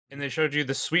and they showed you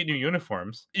the sweet new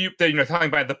uniforms. Talking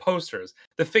about the posters,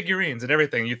 the figurines, and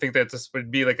everything. You think that this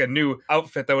would be like a new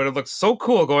outfit that would have looked so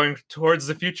cool going towards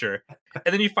the future,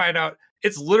 and then you find out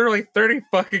it's literally 30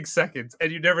 fucking seconds,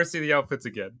 and you never see the outfits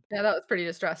again. Yeah, that was pretty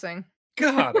distressing.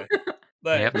 God,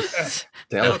 Yep.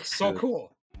 that looks so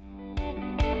cool.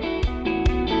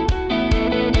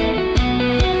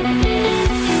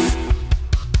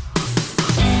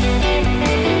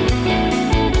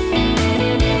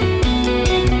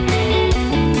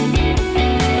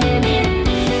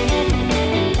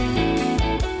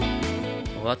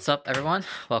 What's up, everyone?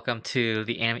 Welcome to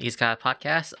the Anime East Guide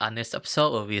podcast. On this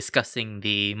episode, we'll be discussing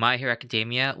the My Hero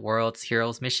Academia World's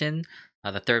Heroes Mission,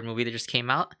 the third movie that just came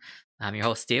out. I'm your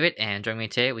host, David, and joining me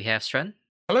today, we have Strun.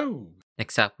 Hello.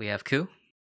 Next up, we have Ku.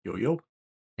 Yo.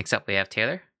 Next up, we have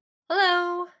Taylor.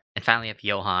 Hello. And finally, we have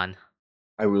Johan.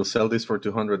 I will sell this for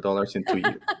 $200 in 2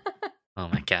 years. Oh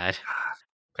my god.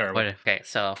 Terrible. Okay,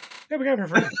 so... Yeah, we got it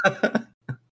for free.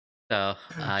 So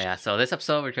this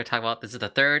episode we're going to talk about, this is the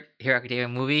third Hero Academia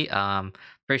movie.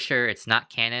 Pretty sure it's not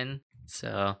canon,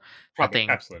 so Probably,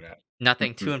 absolutely not.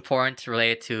 Nothing too important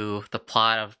related to the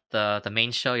plot of the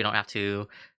main show. You don't have to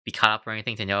be caught up or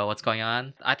anything to know what's going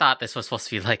on. I thought this was supposed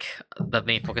to be like the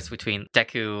main focus between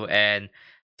Deku and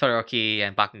Todoroki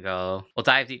and Bakugo. We'll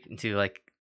dive deep into like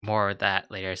more of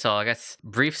that later. So I guess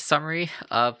brief summary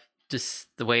of just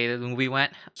the way the movie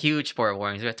went. Huge spoiler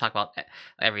warnings. We're gonna talk about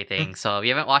everything. So if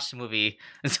you haven't watched the movie,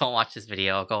 don't watch this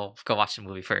video. Go watch the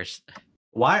movie first.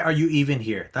 Why are you even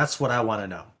here? That's what I want to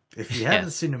know. If you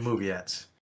haven't seen the movie yet.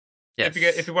 Yes.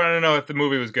 If you want to know if the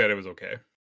movie was good, it was okay.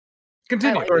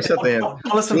 Continue. Scores at the end.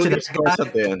 Don't listen to this. Scores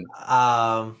at the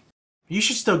end. You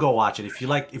should still go watch it. If you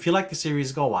like the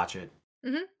series, go watch it.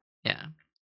 Yeah.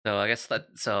 So I guess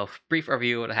brief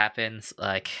review of what happens.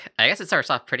 Like I guess it starts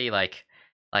off pretty like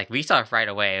we start right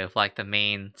away with like the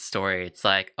main story. It's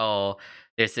like, oh,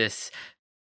 there's this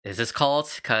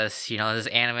cult because this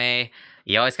anime.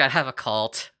 You always gotta have a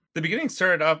cult. The beginning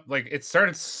started up it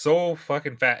started so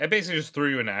fucking fast. It basically just threw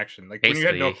you into action. Like when you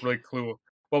had no really clue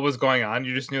what was going on,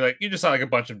 you just knew you just saw like a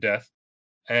bunch of death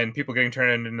and people getting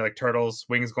turned into like turtles,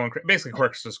 wings going basically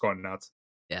quirks just going nuts.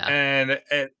 Yeah. And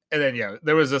then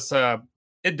there was this.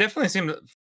 It definitely seemed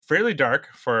fairly dark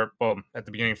at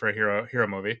the beginning for a hero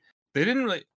movie. They didn't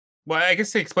really. Well, I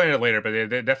guess they explained it later, but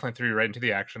they definitely threw you right into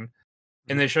the action.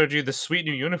 And they showed you the sweet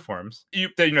new uniforms.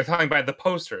 Talking about the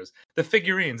posters, the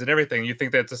figurines, and everything. You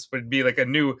think that this would be like a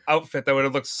new outfit that would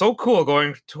have looked so cool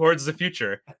going towards the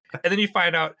future, and then you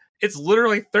find out it's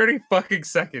literally 30 fucking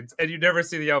seconds, and you never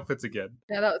see the outfits again.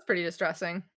 Yeah, that was pretty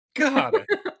distressing. God,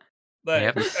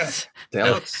 Yep. that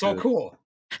looks so cool.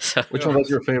 So, Which one was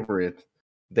your favorite?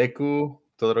 Deku,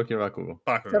 Todoroki, or Bakugo?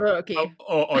 Todoroki.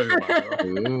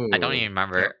 Ooh. I don't even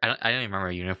remember. I don't even remember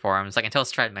uniforms. Like until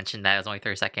Stride mentioned that it was only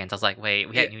 30 seconds. I was like, wait,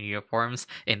 we had new uniforms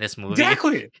in this movie.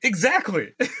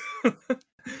 Exactly.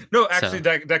 No, actually,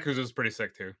 Deku's was pretty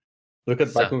sick too. Look at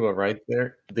Bakugo right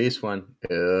there. This one.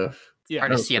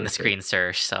 Hard to see on the screen,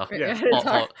 sir. So Yeah.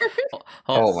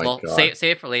 Oh my God. Save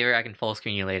it for later. I can full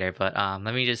screen you later. But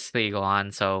let me just let you go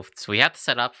on. So we have to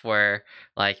set up where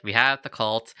we have the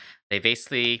cult. They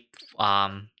basically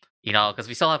because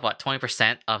we still have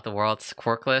 20% of the world's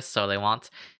quirkless, so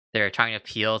they're trying to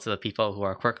appeal to the people who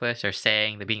are quirkless. They're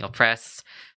saying they're being oppressed,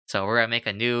 so we're gonna make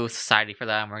a new society for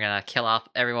them. We're gonna kill off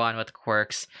everyone with the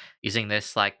quirks using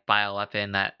this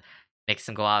bioweapon that makes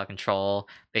them go out of control.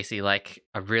 Basically, like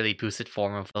a really boosted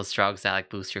form of those drugs that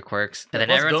boost your quirks. And then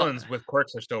Plus everyone's villains with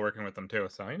quirks are still working with them too,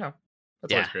 so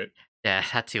that's always great. Yeah,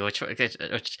 that too, which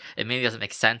it maybe doesn't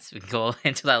make sense. We can go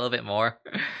into that a little bit more,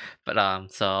 but and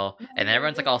then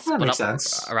everyone's all split up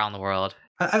around the world.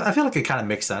 I feel like it kind of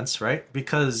makes sense, right?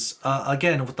 Because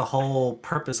again, with the whole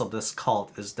purpose of this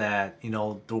cult is that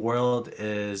the world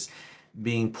is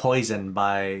being poisoned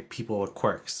by people with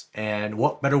quirks, and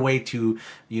what better way to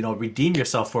redeem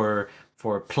yourself for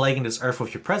plaguing this earth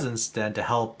with your presence than to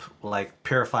help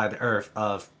purify the earth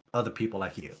of other people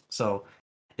like you. So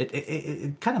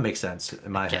it kind of makes sense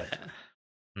in my head.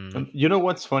 You know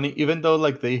what's funny? Even though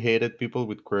they hated people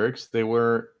with quirks, they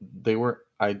were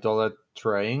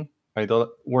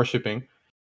worshipping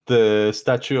the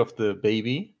statue of the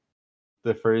baby,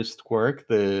 the first quirk,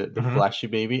 the flashy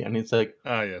baby, and it's like,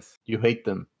 yes, you hate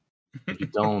them. You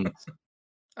don't.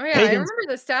 Oh yeah, I remember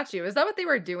the statue. Is that what they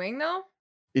were doing though?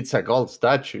 It's a gold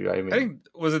statue. I mean, I think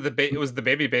was it the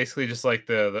baby basically just like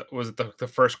was it the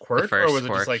first quirk, or was it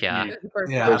just like yeah. It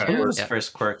was It was the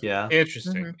first quirk. Yeah.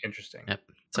 Interesting. Yep.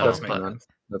 So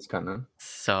that's kind of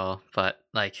so, but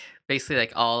basically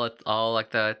all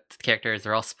the characters,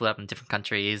 they're all split up in different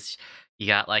countries. You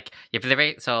got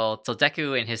so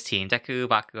Deku and his team, Deku,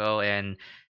 Bakugo, and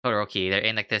Todoroki. They're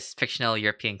in like this fictional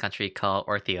European country called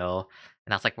Orthio,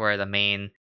 and that's like where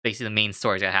basically the main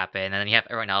story's gonna happen. And then you have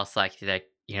everyone else like like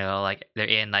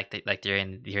they're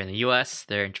in they're in the U.S.,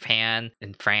 they're in Japan,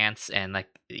 in France, and like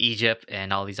Egypt,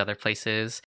 and all these other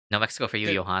places. No Mexico for you,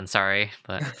 Did- Johan. Sorry,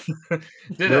 but We're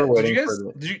did waiting you guys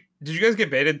for the- did you guys get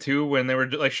baited too when they were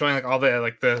like showing like all the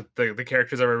like the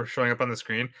characters that were showing up on the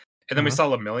screen, and then we Mhm. saw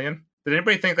Lemillion? Did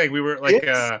anybody think like we were like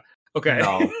Yes. okay?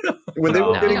 No. When they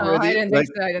were No. getting No, I ready, didn't like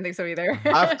think so. I didn't think so either.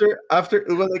 after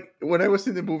well, like when I was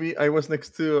in the movie, I was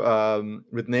next to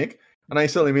with Nick, and I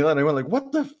saw Emila, and I went like,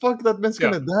 "What the fuck? That man's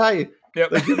Yeah. gonna die!"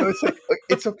 Yep. Like it's like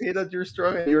it's okay that you're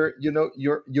strong and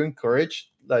you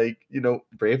encourage like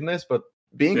braveness, but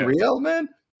being Yeah. real, man,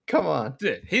 come on.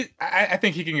 Dude, I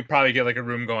think he can probably get like a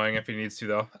room going if he needs to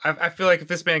though. I feel like if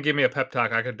this man gave me a pep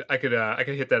talk, I could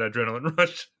hit that adrenaline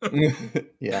rush.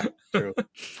 Yeah, true.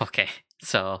 okay.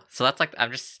 So that's like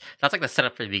that's like the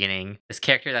setup for the beginning. This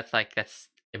character that's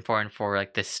important for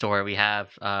like this story. We have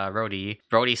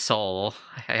Rhodey Soul.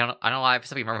 I don't know why I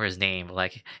specifically remember his name, but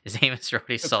like his name is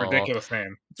Rhodey It's a Soul. ridiculous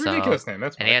name. It's a So- ridiculous name.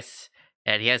 That's And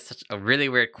why. he has such a really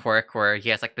weird quirk where he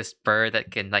has like this bird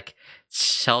that can like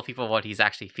tell people what he's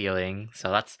actually feeling.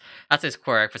 So that's his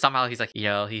quirk. But somehow he's like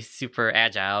he's super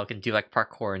agile, can do like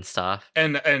parkour and stuff.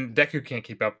 And Deku can't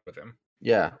keep up with him.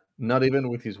 Yeah, not even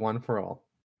with his one for all.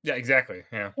 Yeah, exactly.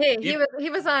 Yeah. Hey, You- he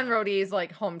was on Rhodey's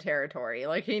like home territory.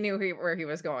 Like he knew where he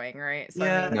was going, right? So,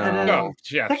 Yeah, I mean, No. and then Oh,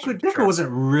 yeah. Deku sure. wasn't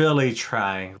really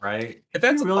trying, right? If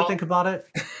that's If you really all- think about it,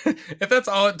 if that's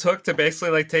all it took to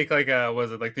basically like take like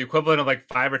was it like the equivalent of like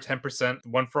 5 or 10%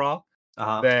 one for all,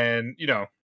 then Dude,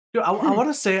 I want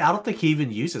to say I don't think he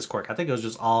even used his quirk. I think it was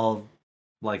just all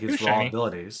like his was raw shiny.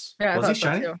 abilities. yeah, I Was he thought so,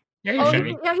 shiny? too. yeah, he's Oh,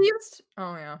 shiny. yeah, he used.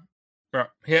 Oh yeah.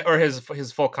 Or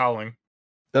his full cowling.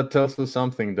 That tells us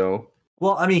something, though.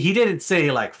 Well, I mean, he didn't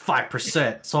say like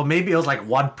 5%, so maybe it was like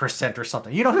 1% or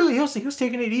something. He was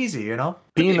taking it easy,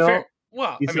 Pino Fair-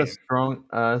 Well, is I mean, as strong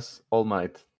as All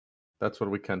Might. That's what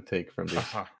we can take from this.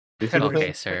 uh-huh. This is the Okay,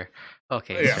 thing. sir.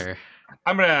 Okay, Yeah. sir.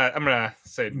 I'm gonna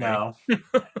say no.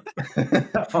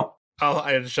 No.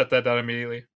 I just shut that down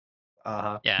immediately.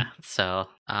 Uh-huh. Yeah. So,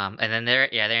 and then they're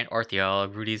in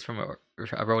Orthio.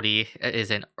 Rhodey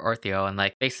is in Ortheo, and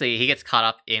like basically he gets caught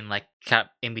up in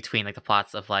between like the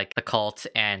plots of like the cult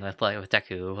and with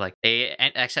Deku. Like they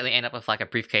actually end up with like a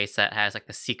briefcase that has like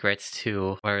the secrets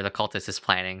to where the cultist is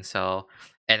planning. So,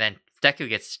 and then Deku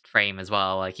gets framed as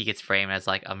well. Like he gets framed as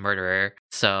like a murderer.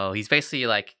 So he's basically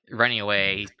like running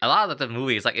away. A lot of the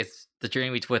movie is like it's the journey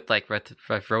with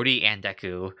Rhodey and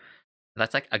Deku.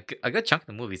 That's like a good chunk of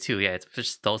the movie too. Yeah, it's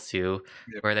just those two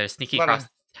Yep. where they're sneaking Lot of- across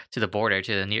to the border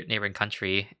to the neighboring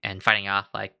country and fighting off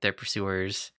like their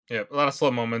pursuers. Yeah, a lot of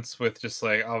slow moments with just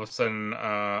like all of a sudden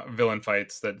villain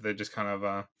fights that they just kind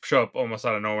of show up almost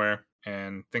out of nowhere,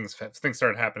 and things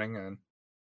start happening, and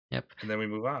then we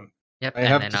move on. Yep. I and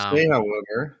have then, to say,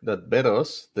 however, that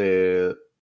Betos, the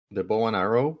bow and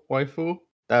arrow waifu,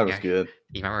 that was Yeah. good.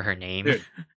 you remember her name? Dude.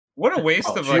 What a waste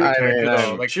Oh, of she- like a I character mean,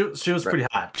 though. Like, she was pretty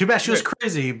hot. Too bad she was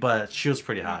crazy, but she was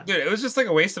pretty hot. dude, it was just like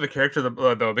a waste of a character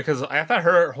though, because I thought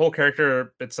her whole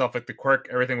character itself, like the quirk,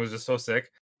 everything was just so sick,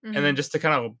 and then just to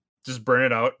kind of just burn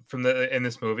it out from in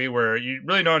this movie where you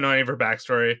really don't know any of her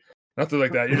backstory, nothing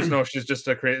like that. You just know she's just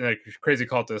a crazy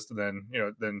cultist, and then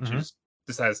she Mhm. just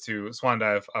decides to swan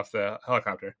dive off the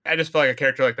helicopter. I just feel like a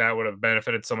character like that would have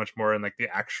benefited so much more in like the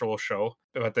actual show,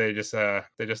 but they just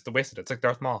wasted it. It's like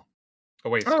Darth Maul, a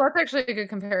waste. Oh, that's actually a good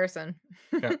comparison.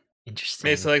 Interesting.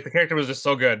 Yeah, so like the character was just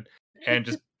so good, and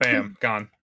just bam, gone.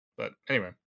 But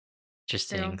anyway,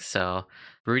 Interesting. Yeah. So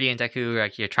Rudy and Deku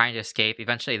like you're trying to escape.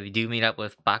 Eventually they do meet up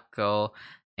with Bakugo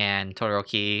and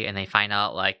Todoroki, and they find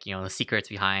out like the secrets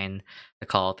behind the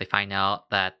cult. They find out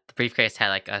that the briefcase had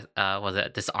like a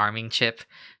disarming chip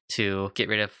to get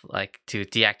rid of to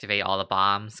deactivate all the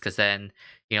bombs, because then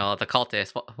the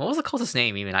cultist, what was the cultist's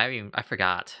name even? I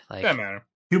forgot. Like doesn't matter.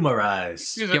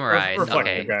 Humorize. He's a Humorize,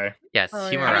 reflective okay. guy. yes, Oh,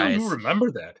 yeah. How do Humorize. you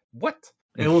remember that? What?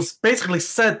 It was basically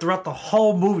said throughout the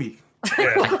whole movie.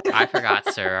 Yeah. I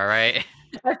forgot, sir. All right.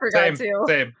 I forgot Same,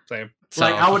 too. same. So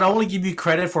Like I would only give you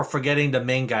credit for forgetting the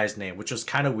main guy's name, which was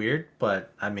kind of weird,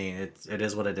 but I mean it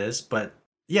is what it is. But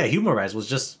yeah, Humorize was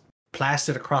just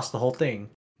plastered across the whole thing.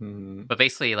 Mhm. But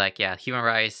basically, Human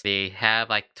Rights, they have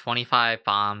 25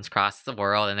 bombs across the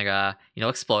world, and they're gonna,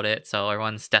 explode it. So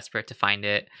everyone's desperate to find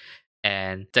it.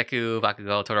 And Deku,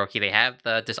 Bakugo, Todoroki, they have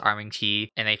the disarming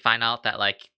key, and they find out that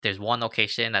there's one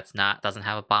location doesn't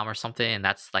have a bomb or something, and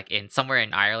that's in somewhere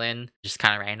in Ireland, just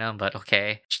kind of random, but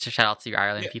okay. Shout out to your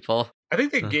Ireland Yeah. people. I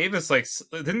think they gave us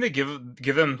didn't they give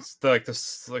them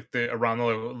the around the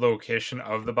location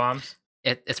of the bombs?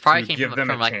 It's to probably came give them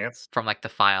a like chance. from like the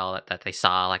file that they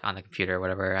saw like on the computer or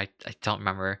whatever. I don't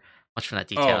remember much from that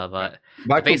Oh, detail, but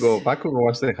the base. Bakugo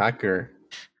was the hacker.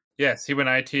 Yes, he went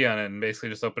IT on it and basically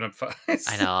just opened up files.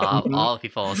 I know all the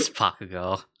people was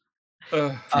Bakugo.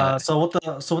 Ugh. So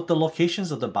with the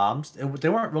locations of the bombs, they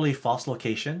weren't really false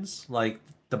locations. Like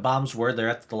the bombs were there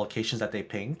at the locations that they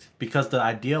pinged, because the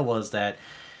idea was that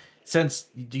since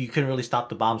you couldn't really stop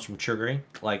the bombs from triggering,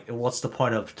 like what's the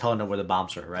point of telling them where the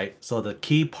bombs are, right? So the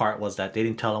key part was that they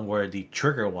didn't tell them where the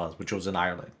trigger was, which was in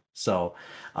Ireland. So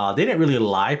they didn't really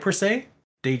lie per se.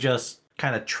 They just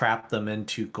kind of trapped them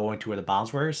into going to where the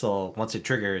bombs were. So once it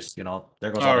triggers, there goes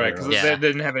all All the right, because heroes. Yeah. they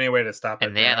didn't have any way to stop it.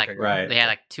 And they had Yeah, like okay, Right. they had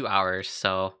like 2 hours,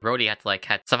 so Rhodey had to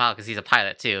had somehow, because he's a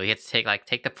pilot too. He had to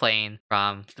take the plane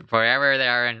from wherever they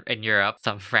are in Europe,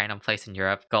 some random place in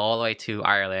Europe, go all the way to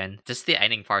Ireland. Just the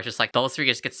ending part, just like those three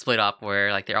just get split up,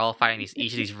 where like they're all fighting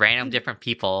each of these random different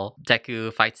people.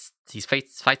 Deku fights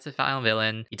the final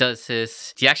villain.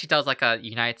 He actually does like a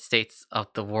United States of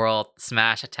the World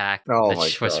smash attack, Oh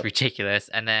which my was God. ridiculous.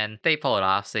 And then they pull it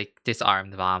off, so they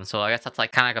disarm the bomb. So I guess that's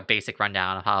like kind of like a basic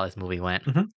rundown of how this movie went.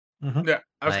 Yeah,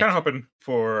 I was Like- kind of hoping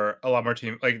for a lot more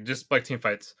team team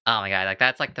fights. Oh my god, like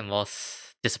that's like the most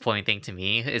disappointing thing to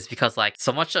me, is because like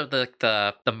so much of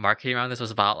the marketing around this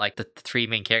was about like the three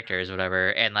main characters or whatever,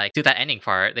 and like through that ending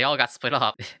part they all got split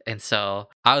up. And so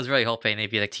I was really hoping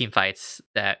they'd be like team fights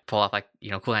that pull off like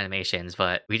cool animations,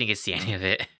 but we didn't get to see any of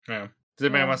it. Yeah. Does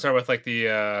anybody Yeah. want to start with like the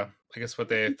I guess what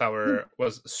they thought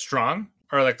was strong,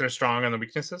 or like they're strong on the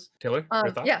weaknesses? Taylor,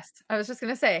 your thought? Yes, I was just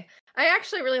gonna say, I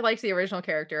actually really liked the original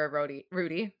character of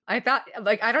Rudy. I thought,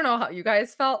 like, I don't know how you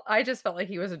guys felt. I just felt like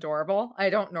he was adorable. I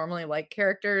don't normally like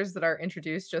characters that are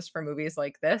introduced just for movies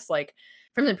like this. Like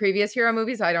from the previous hero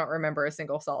movies, I don't remember a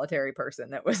single solitary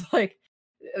person that was like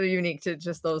unique to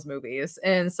just those movies.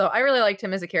 And so I really liked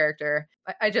him as a character.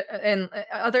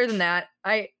 Other than that,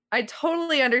 I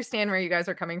totally understand where you guys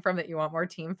are coming from, that you want more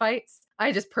team fights.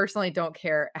 I just personally don't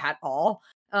care at all.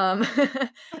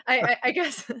 I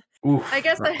guess Oof, I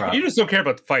guess rough I- crowd. You just don't care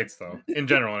about the fights though, in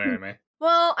general in anime.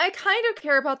 Well, I kind of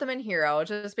care about them in Hero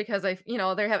just because they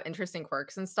have interesting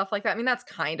quirks and stuff like that. I mean, that's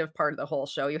kind of part of the whole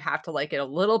show. You have to like it a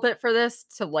little bit for this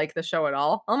to like the show at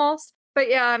all, almost. But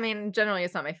yeah, I mean, generally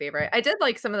it's not my favorite. I did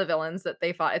like some of the villains that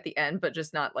they fought at the end, but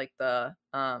just not like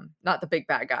not the big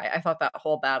bad guy. I thought that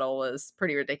whole battle was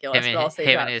pretty ridiculous, Him but I'll and- save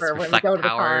him that and his for when we reflect go to the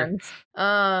power.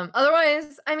 cons.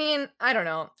 Otherwise, I mean, I don't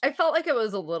know. I felt like it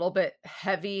was a little bit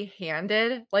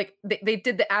heavy-handed. Like they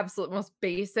did the absolute most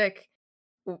basic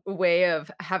way of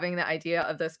having the idea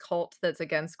of this cult that's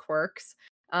against quirks.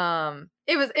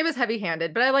 It was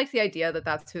heavy-handed, but I like the idea that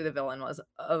that's who the villain was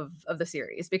of the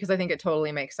series, because I think it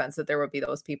totally makes sense that there would be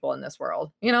those people in this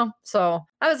world, So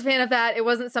I was a fan of that. It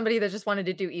wasn't somebody that just wanted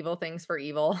to do evil things for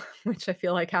evil, which I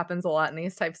feel like happens a lot in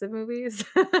these types of movies.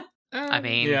 I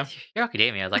mean, yeah. Hero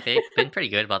Academia, like they've been pretty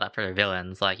good about that for their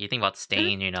villains. Like you think about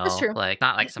Stain, That's true. like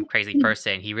not like some crazy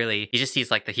person. He just sees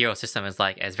like the hero system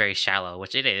as very shallow,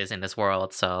 which it is in this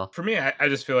world. So For me, I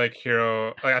just feel like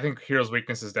I think Hero's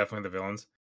weakness is definitely the villains.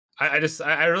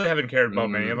 I really haven't cared about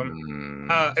many of them.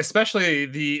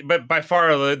 Especially but by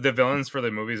far the villains for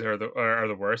the movies are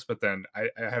the worst. But then I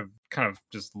have kind of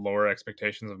just lower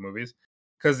expectations of movies,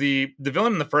 because the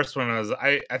villain in the first one was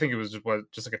I think it was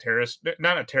just like a terrorist,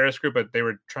 not a terrorist group, but they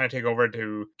were trying to take over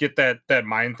to get that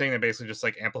mind thing that basically just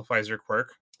like amplifies your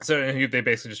quirk. So they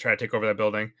basically just try to take over that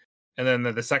building. And then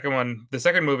the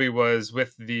second movie was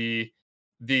with the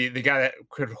guy that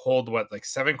could hold like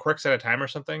 7 quirks at a time or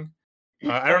something.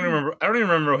 I don't even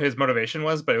remember what his motivation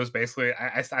was, but it was basically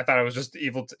I thought it was just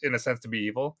evil in a sense to be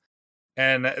evil.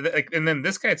 And and then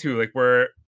this guy too, like where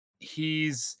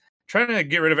he's trying to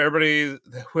get rid of everybody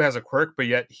who has a quirk, but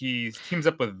yet he teams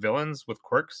up with villains with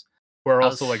quirks who are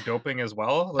also like doping as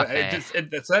well. Like, Okay.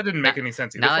 that didn't make any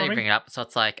sense either now that for you me. bring it up, so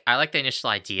it's like I like the initial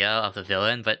idea of the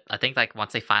villain, but I think like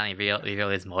once they finally reveal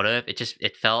his motive, it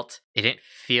didn't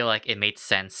feel like it made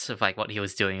sense of like what he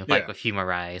was doing with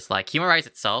Humorize. Like Humorize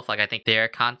itself, like I think their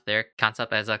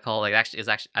concept as a cult like actually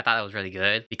I thought it was really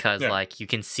good, because like you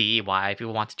can see why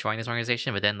people want to join this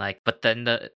organization, but then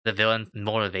the villain's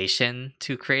motivation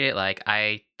to create it, like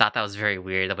I thought that was very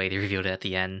weird the way they revealed it at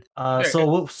the end.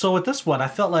 So with this one, I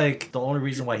felt like the only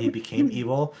reason why he became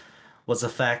evil was the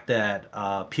fact that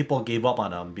people gave up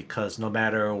on him, because no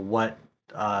matter what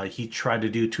he tried to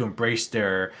do to embrace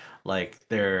their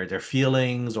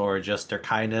feelings or just their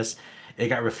kindness, it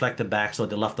got reflected back, so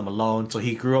they left him alone. So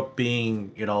he grew up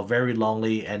being very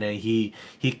lonely, and then he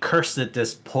cursed at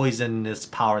this poisonous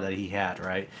power that he had,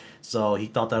 right? So he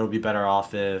thought that it would be better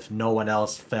off if no one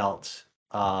else felt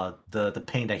the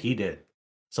pain that he did.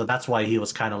 So that's why he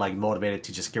was kind of like motivated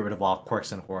to just get rid of all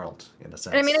quirks in the world, in a sense.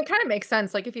 And I mean, it kind of makes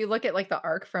sense. Like if you look at like the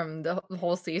arc from the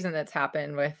whole season that's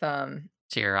happened with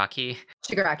Shigaraki.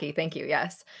 Shigaraki, thank you.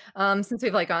 Yes. Since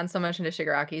we've like gone so much into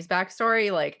Shigaraki's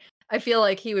backstory, like I feel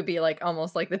like he would be like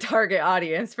almost like the target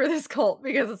audience for this cult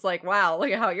because it's like, wow,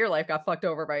 look at how your life got fucked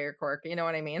over by your quirk. You know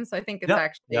what I mean? So I think it's Yep,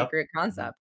 actually a yep. great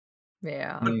concept.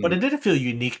 Yeah. But it didn't feel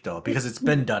unique though because it's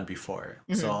been done before.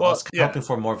 So I Well, was yeah. hoping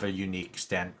for more of a unique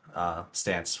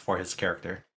stance for his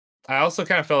character. I also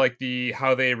kind of felt like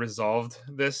how they resolved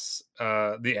this,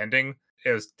 the ending,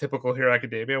 it was typical Hero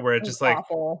Academia, where it's It was just like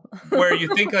awful. where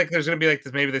you think like there's gonna be like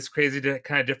this crazy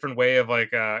kind of different way of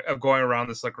like of going around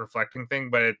this like reflecting thing,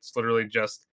 but it's literally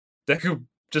just Deku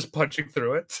just punching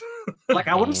through it. Like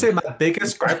I wouldn't say my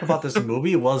biggest gripe about this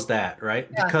movie was that, right?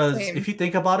 Yeah, Because same. if you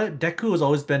think about it, Deku has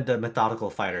always been the methodical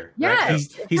fighter. Right?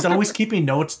 Yes. He's always keeping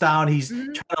notes down. He's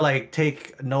Mhm. trying to like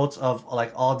take notes of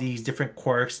like all these different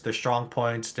quirks, their strong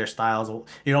points, their styles,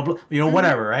 Mhm.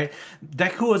 whatever, right?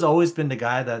 Deku has always been the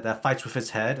guy that fights with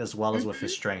his head as well as with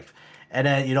his strength. And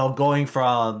then, going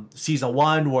from season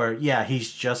 1 where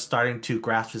he's just starting to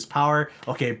grasp his power.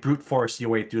 Okay, brute force your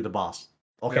way through the boss.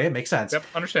 Okay, Yep. makes sense. Yep,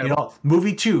 understandable.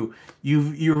 Movie 2,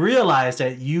 you realize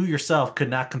that you yourself could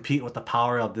not compete with the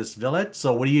power of this villain.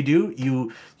 So what do?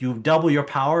 You double your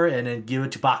power and then give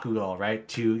it to Bakugo, right,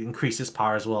 to increase his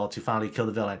power as well to finally kill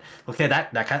the villain. Okay,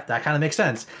 that kind of makes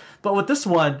sense. But with this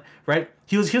one, right,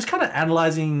 he was kind of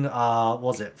analyzing what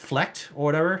was it, Flecht or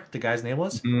whatever the guy's name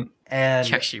was, Mhm. and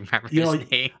You actually remember his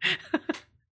name?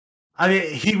 I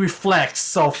mean he reflects,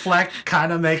 so Flecht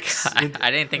kind of makes.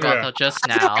 I didn't think about that just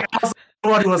now.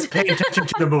 One was paying attention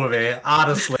to the movie,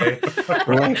 honestly.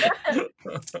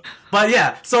 But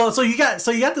yeah, so you got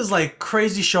this like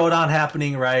crazy showdown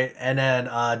happening, right? And then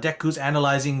Deku's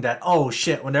analyzing that. Oh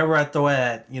shit! Whenever I throw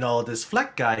at this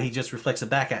Fleck guy, he just reflects it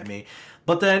back at me.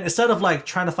 But then instead of like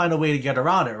trying to find a way to get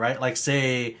around it, right? Like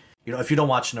say if you don't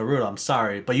watch Naruto, I'm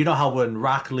sorry, but you know how when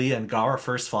Rock Lee and Gaara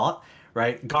first fought,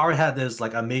 right? Gaara had this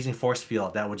like amazing force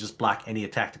field that would just block any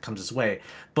attack that comes his way,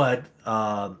 but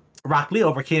Rock Lee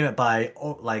overcame it by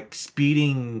like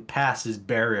speeding past his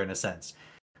barrier in a sense.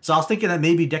 So I was thinking that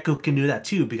maybe Deku can do that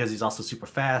too because he's also super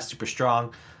fast, super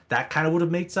strong. That kind of would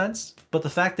have made sense. But the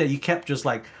fact that you kept just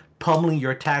like pummeling your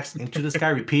attacks into this guy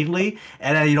repeatedly,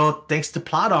 and then thanks to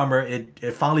plot armor, it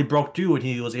finally broke through and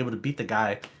he was able to beat the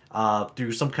guy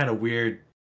through some kind of weird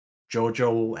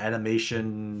JoJo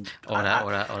animation. Ora.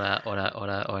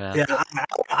 Yeah,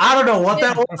 I don't know what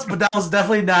that was, but that was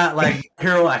definitely not like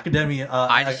Hero Academia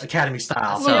Academy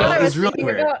style. So- So You know what I it was was really thinking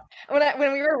weird. about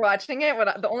when we were watching it?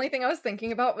 The only thing I was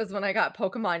thinking about was when I got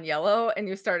Pokemon Yellow and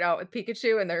you start out with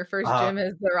Pikachu and their first gym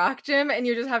is the Rock Gym, and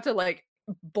you just have to like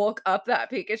bulk up that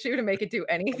Pikachu to make it do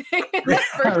anything in the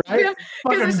first Right? gym.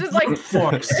 Because it's just like, Brute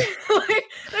force.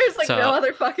 there's like So- no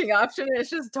other fucking option. It's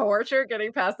just torture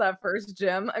getting past that first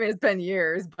gym. I mean, it's been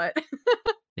years, but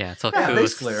Yeah, so Yeah, Ku,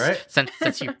 basically, right?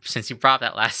 Since you brought up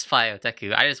that last fight of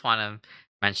Deku, I just want to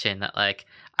mention that like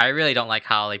I really don't like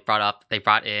how they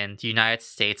brought in the United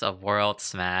States of World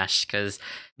Smash because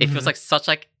it feels Mhm. like such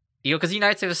like because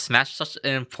United States of Smash is such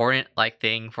an important like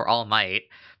thing for All Might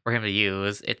for him to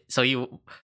use it. So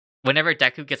whenever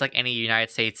Deku gets like any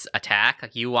United States attack,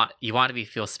 like you want to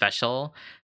feel special.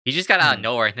 He just got out of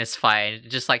nowhere in this fight,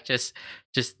 and just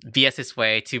BS his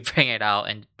way to bring it out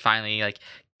and finally like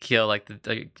kill like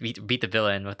beat the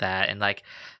villain with that. And like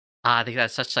I think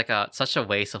that's such a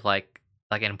waste of like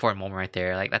an important moment right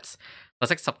there. Like that's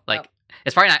like something like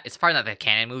it's probably not the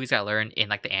canon movies gotta learn in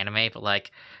like the anime,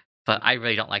 but I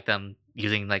really don't like them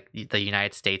using like the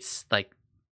United States like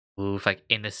move like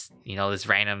in this this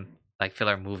random like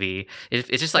filler movie. It's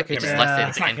just like it just Yeah. lets It's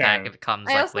its not impact canon. if it comes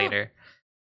I like also- later.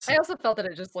 I also felt that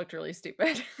it just looked really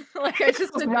stupid. Like I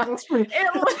just did not. That's pretty, It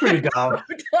that's pretty looked dumb.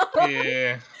 so dumb.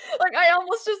 Yeah. Like I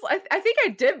almost just I think I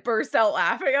did burst out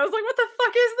laughing. I was like, what the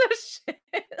fuck is this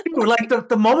shit? Dude, like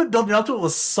the moment building up to it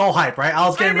was so hype, right? I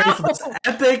was getting ready for this know.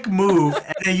 epic move,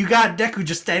 and then you got Deku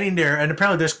just standing there, and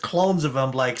apparently there's clones of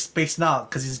him like spacing out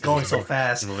because he's going so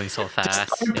fast. It's moving so Just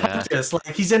fast. throwing Yeah. punches.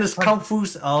 Like he's in his kung fu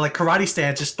like karate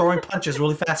stance, just throwing punches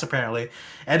really fast apparently.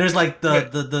 And there's like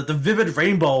the vivid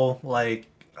rainbow, like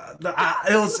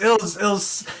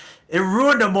it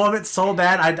ruined the moment so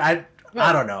bad. I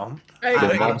don't know. I The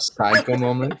agree. Mob Psycho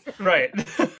moment. Right.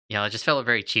 It just felt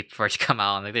very cheap for it to come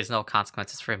out. Like, there's no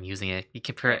consequences for him using it. You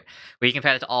compare it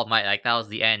to All Might. Like that was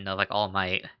the end of like All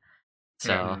Might.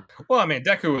 So Mhm. Well, I mean,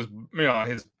 Deku was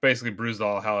he's basically bruised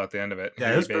all hell at the end of it.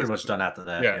 Yeah, it was pretty much done after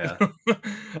that. Yeah. Yeah.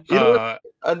 You know what?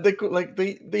 And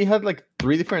they had like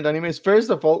 3 different animes. First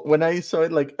of all, when I saw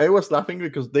it, like I was laughing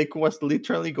because Deku was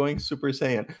literally going Super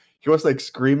Saiyan. He was like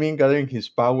screaming, gathering his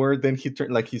power. Then he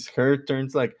turned like his hair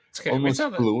turns like Okay, almost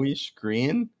bluish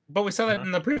green. but we saw that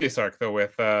in the previous arc though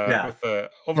with Yeah. Overhaul.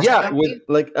 Yeah, Exactly. with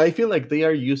like I feel like they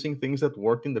are using things that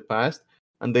worked in the past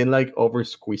and then like over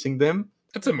squeezing them.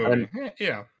 It's a movie. And-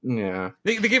 Yeah. Yeah.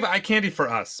 They gave eye candy for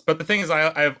us, but the thing is,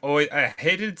 I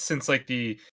hated since like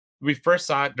we first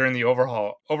saw it during the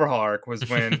overhaul arc was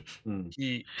when Mm.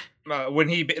 he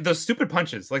those stupid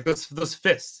punches like those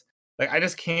fists. Like I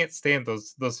just can't stand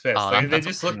those fists. Oh, Like, they that's-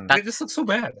 just look mm. they just look so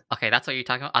bad. Okay, that's what you're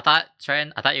talking about. I thought,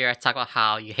 Trent, I thought you were talking about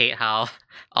how you hate how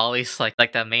always like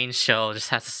the main show just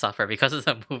has to suffer because of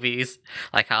the movies,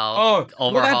 like how Oh,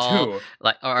 well, that Overhaul, too.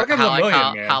 like or Fucking how like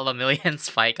Lemillion, man. how Lemillion's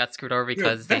fight got screwed over Dude,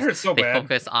 because that hurt so they bad.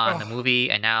 focus on the Ugh.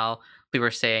 movie, and now we were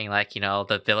saying like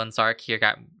the villains arc here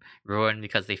got ruined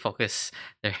because they focus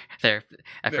their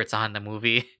efforts on the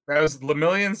movie. That was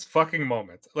Lemillion's fucking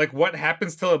moment. Like, what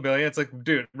happens to Lemillion? It's like,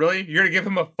 dude, really? You're gonna give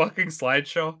him a fucking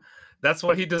slideshow? That's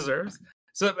what he deserves.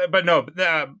 So, but no,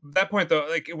 that point though,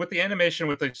 like with the animation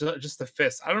with just the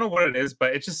fist, I don't know what it is,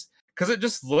 but it just because it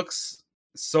just looks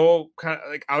so kind of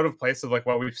like out of place of like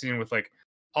what we've seen with like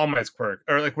All Might's quirk,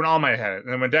 or like when All Might had it,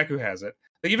 and then when Deku has it.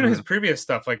 Like even his previous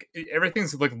stuff, like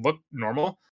everything's like look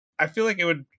normal. I feel like it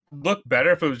would look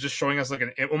better if it was just showing us like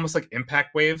almost like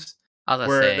impact waves I was gonna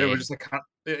where say they were just like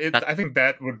That- I think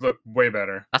that would look way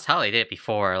better. that's how they did it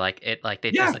before. Like they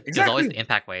Yeah, there's always exactly. the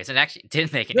impact waves, and it actually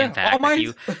did make an Yeah, impact. All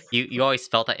Like, Might. you always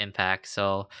felt that impact.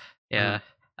 So yeah,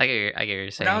 I get what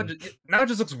you're saying. Now it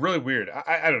just looks really weird.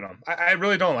 I don't know. I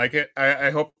really don't like it. I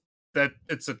hope that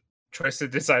it's a choice to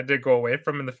decide to go away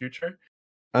from in the future.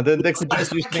 And then they It's could not,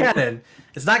 just it's use not things- canon.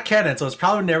 It's not canon, so it's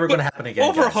probably never going to happen again.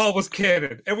 guys. Overhaul was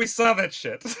canon, and we saw that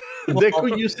shit.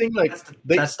 Deku using like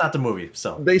That's not the movie.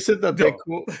 So they said that No.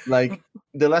 Deku, like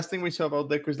the last thing we saw about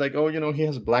Deku is like, oh, he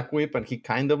has Black Whip and he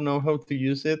kind of know how to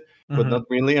use it, but Mhm. not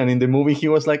really. And in the movie, he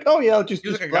was like, oh yeah, I'll just He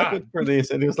was use like a Black god. Whip for this,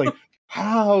 and he was like,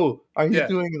 how are you Yeah.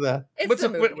 doing that? It's What's a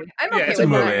up- what- movie. I'm yeah, okay it's with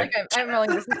a that. movie. Like, I'm willing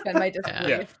to suspend my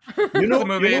disbelief. You know, It's a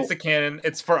movie. you know, It's a canon.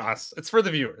 It's for us. It's for the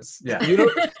viewers. yeah. you know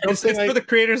It's something, for the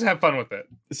creators to have fun with it.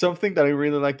 something that I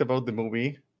really liked about the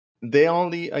movie. The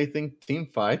only, I think, team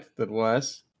fight that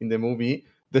was in the movie,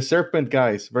 the Serpent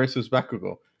guys versus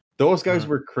Bakugo. Those guys Mhm.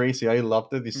 were crazy. I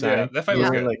loved the design. that fight They was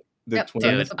were good. like the Yep, twins. that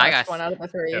Dude, was the I best got- one out of the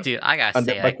three. Yep. Dude, I gotta and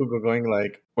the say, like, Bakugo going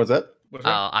like, what's that? What's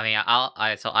that? I mean,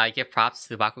 I give props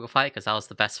to the Bakugo fight because that was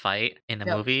the best fight in the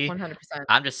Yep, movie. 100%.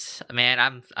 I'm just, man,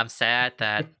 I'm sad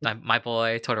that my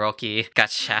boy Todoroki got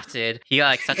shafted. He got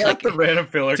like such Yeah. like, the random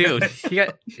filler. dude, guy.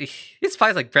 his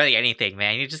fight's like barely anything,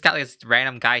 man. He just got like this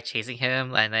random guy chasing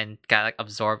him, and then got like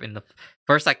absorbed in the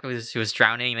first like he was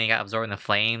drowning, and then he got absorbed in the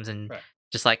flames, and Right.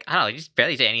 just like I don't know, he just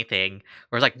barely did anything.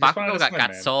 Whereas like Just wanted Bakugo to got, swim,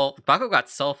 got man. so Bakugo got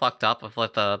so fucked up with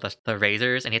like the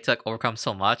razors, and he had to like overcome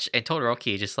so much, and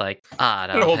Todoroki just like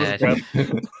Couldn't no, hold his man.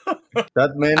 breath.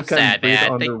 That man I'm can sad, breathe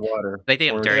man. underwater. They did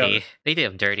him Or- dirty. They did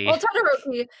him dirty. Well,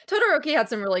 Todoroki had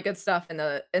some really good stuff in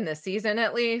the season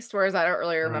at least, whereas I don't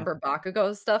really remember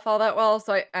Bakugo's stuff all that well.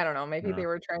 So I don't know. Maybe Yeah. they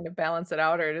were trying to balance it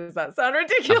out, or does that sound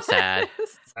ridiculous? sad.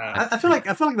 I feel like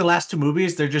the last two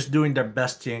movies they're just doing their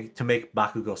best to make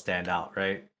Bakugo stand out,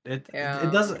 right? Yeah.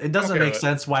 It doesn't Okay make with it.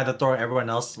 sense why they throw everyone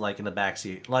else like in the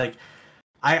backseat. Like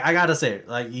I gotta say,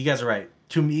 like you guys are right.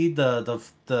 To me, the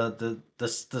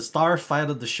star fight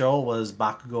of the show was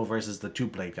Bakugo versus the Two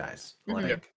Blade guys. Like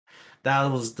Yep. that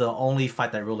was the only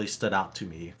fight that really stood out to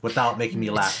me without making me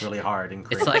laugh really hard and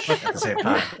It's cringe like- at the same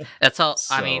time. That's all.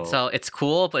 I mean, So- so it's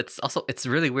cool, but it's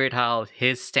really weird how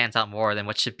his stands out more than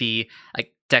what should be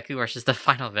like Deku versus the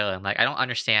final villain. Like I don't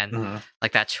understand Mhm.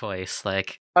 like that choice.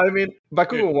 Like I mean,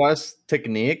 Bakugo was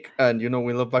technique, and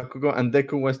we love Bakugo, and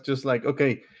Deku was just like,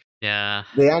 okay, yeah,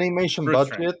 the animation Brute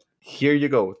budget, here you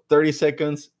go, 30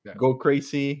 seconds, Yeah. go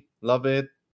crazy, love it.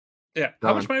 Yeah.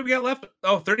 How much Done. money we got left?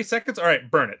 Oh, 30 seconds? All right,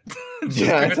 burn it. Just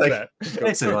Yeah, commit it's to like- that.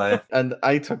 Basically, And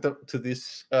I talked up to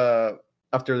this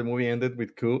after the movie ended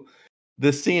with Ku.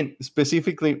 The scene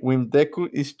specifically when Deku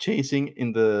is chasing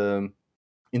in the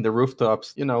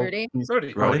rooftops, Rudy? he's-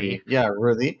 Rudy. Rudy. Yeah,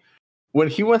 Rudy. When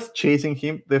he was chasing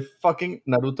him, the fucking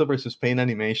Naruto versus Pain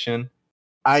animation,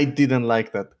 I didn't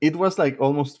like that. It was like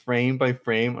almost frame by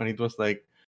frame, and it was like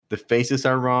the faces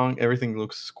are wrong, everything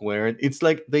looks squared. It's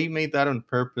like they made that on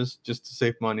purpose just to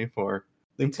save money for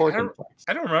the important parts.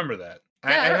 I don't remember that. Yeah,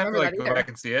 I I don't have to remember like that go either. back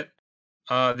and see it.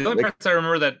 The only Like- parts I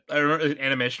remember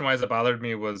animation wise that bothered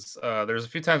me was there's a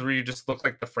few times where you just looked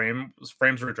like the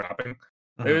frames were dropping.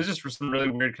 It was just some really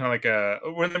weird kind of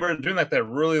like when they were doing like that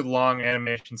really long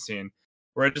animation scene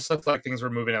where it just looked like things were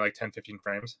moving at like 10, 15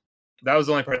 frames. That was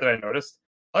the only part that I noticed.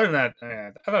 Other than that,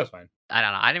 I thought it was fine. I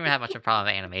don't know. I didn't even have much of a problem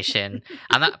with the animation.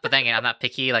 But then again, I'm not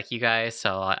picky like you guys,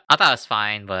 so I thought it was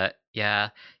fine. But yeah,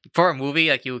 for a movie,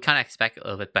 like you would kind of expect a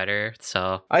little bit better.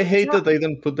 So I hate Yeah. that they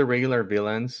don't put the regular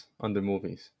villains on the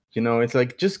movies. You know, it's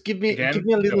like just give me Again,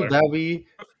 a little filler. Dabi,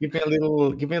 give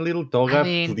me a little Toga, I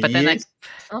mean, please. but then like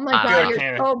Oh my I god, don't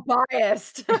you're know. so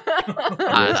biased. I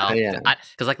Yes, I don't know, am.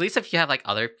 because like at least if you have like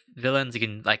other villains, you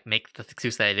can like make the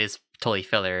excuse that it is totally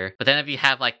filler. But then if you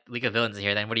have like League of Villains in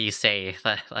here, then what do you say?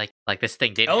 That, like this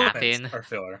thing did Elements happen. are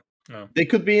filler. No. They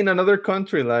could be in another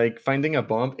country, like finding a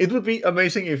bomb. It would be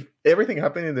amazing if everything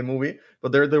happened in the movie,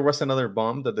 but there was another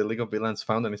bomb that the League of Villains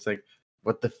found, and it's like,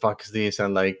 what the fuck is this?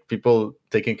 And like people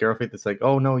taking care of it, it's like,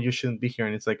 oh no, you shouldn't be here.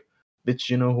 And it's like,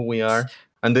 bitch, you know who we are.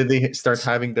 And then they start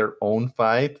having their own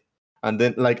fight, and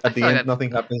then like I at the feel like end,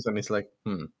 nothing happens, and it's like,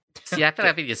 See, I feel like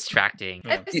that'd be distracting.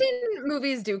 Yeah. I've seen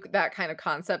movies do that kind of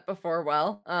concept before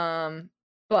well.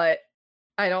 But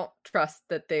I don't trust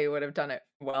that they would have done it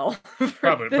well for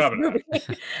Probably this not. movie.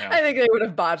 Yeah. I think they would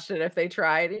have botched it if they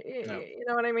tried. No. You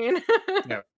know what I mean?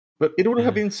 No. But it would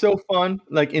have Yeah. been so fun,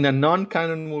 like in a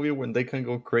non-canon movie when they can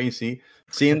go crazy,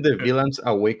 seeing the villains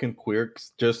awaken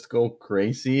quirks just go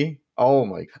crazy. Oh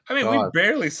my I mean, we god!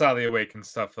 barely saw the Awakened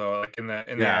stuff though, like in the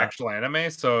Yeah. actual anime.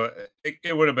 So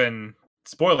it would have been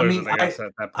spoilers, mean, I guess,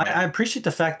 at that point. I appreciate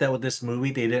the fact that with this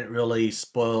movie they didn't really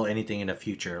spoil anything in the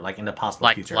future, like in the possible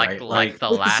future, right? Like the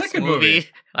With the last second movie, movie.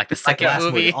 like the like second last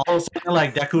movie. All of a sudden,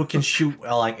 like Deku can shoot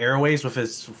like airways with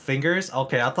his fingers.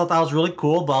 Okay, I thought that was really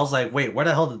cool, but I was like, wait, where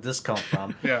the hell did this come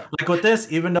from? Yeah. Like with this,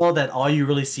 even though that all you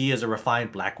really see is a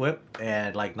refined Black Whip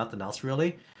and like nothing else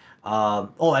really.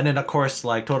 Oh, and then of course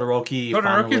like Todoroki's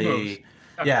Todoroki's moves. finally,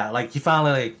 yeah, like he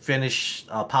finally like finished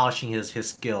polishing his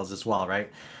skills as well,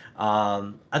 right?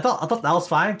 I thought that was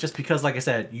fine, just because like I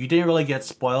said, you didn't really get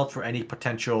spoiled for any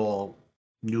potential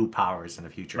new powers in the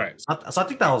future. Right. So I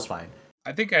think that was fine.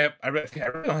 I think I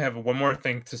really only have one more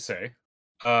thing to say.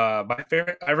 I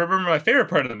remember my favorite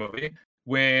part of the movie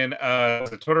when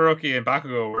Todoroki and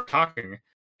Bakugo were talking,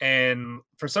 and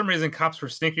for some reason cops were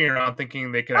sneaking around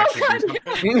thinking they could actually do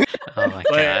something. Oh my Like,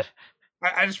 god.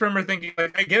 I just remember thinking,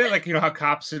 like, I get it, like, you know how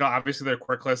cops, you know, obviously they're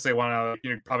quirkless, they want to,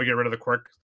 you know, probably get rid of the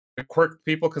quirk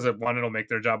people because one, it'll make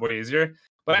their job way easier.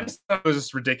 But I just thought it was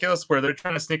just ridiculous where they're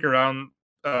trying to sneak around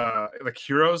like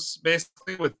heroes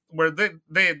basically with where they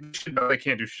should know they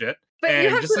can't do shit. But you And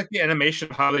have just to- like the animation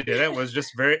of how they did it was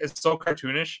just it's so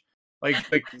cartoonish. Like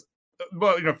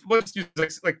well, you know, let's use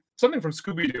like something from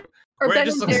Scooby Doo. or where it Ben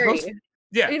just and looks so Jerry.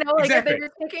 Yeah, You know, like exactly. if they're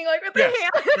thinking like with Yes,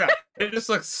 their hand. Yeah, it just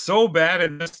looks so bad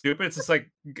and just stupid. It's just like,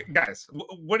 guys,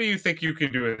 what do you think you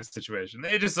can do in this situation?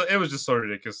 It was just so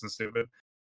ridiculous and stupid.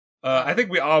 I think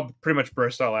we all pretty much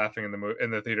burst out laughing in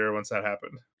the theater once that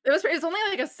happened. It was only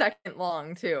like a second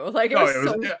long too. Like it No, was so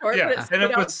short, yeah, but it and stood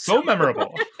it out was so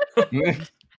memorable. I mean,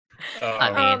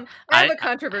 I have I- a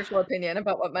controversial opinion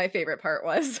about what my favorite part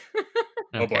was.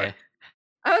 Oh, boy. okay.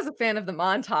 I was a fan of the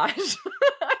montage.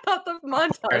 I thought the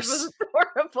montage was course.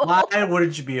 adorable. Why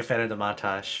wouldn't you be a fan of the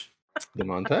montage? The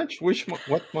montage?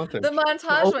 What montage? The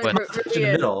montage Oh, when What? montage Rudy in the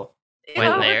and- middle. When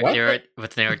Yeah,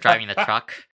 they were driving the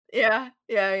truck. yeah.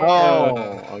 Oh,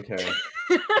 okay.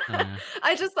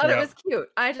 I just thought Yeah. it was cute.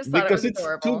 I just thought Because it was it's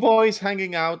adorable. two boys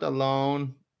hanging out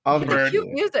alone. With the Bird. cute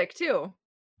Obviously. music too.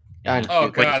 And Oh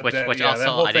cute. god, which that also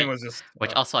whole I thing didn't- was just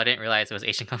Which also I didn't realize it was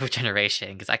Asian Kung Fu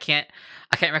Generation because I can't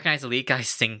recognize the lead guy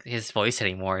sing his voice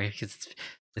anymore because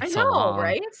it's I so know, long.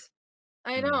 right?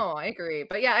 I Mm. know, I agree.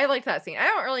 But yeah, I liked that scene. I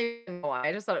don't really know why.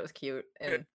 I just thought it was cute,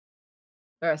 and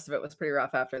the rest of it was pretty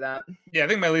rough after that. Yeah, I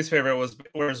think my least favorite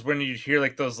was when you hear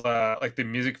like those like the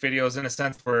music videos in a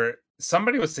sense where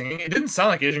somebody was singing. It didn't sound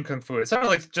like Asian Kung Fu. It sounded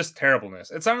like just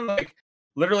terribleness. It sounded like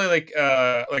literally like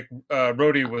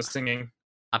Rhodey was singing.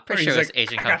 I'm Or pretty he's sure it's like,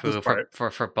 Asian "I Kung got this Fu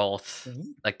part." for both,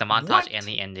 like the What? montage and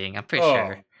the ending. I'm pretty Oh,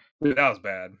 sure. dude, that was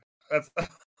bad. That's I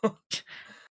don't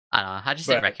know. I just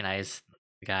But- didn't recognize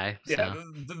the guy. So. yeah.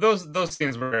 Those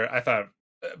scenes were, I thought,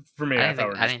 for me, I, thought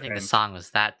were I just didn't think the cringe. song was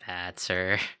that bad,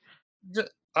 sir.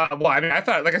 Well, I mean, I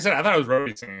thought, like I said, I thought it was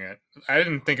Rhodey singing it. I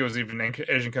didn't think it was even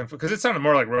Asian Kung Fu because it sounded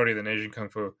more like Rhodey than Asian Kung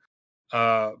Fu.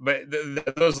 But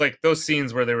those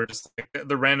scenes where they were just like,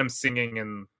 the random singing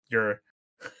and your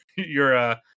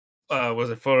was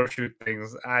it photo shoot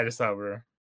things, I just thought were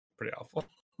pretty awful.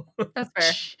 That's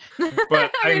fair.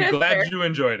 But I mean, I'm it's glad fair. you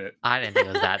enjoyed it. I didn't think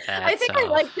it was that bad. I think so. I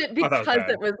liked it thought it was because bad.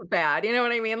 it was bad. You know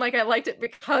what I mean? Like I liked it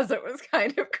because it was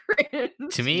kind of cringe.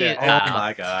 To me, Yeah. Oh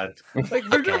my god. Like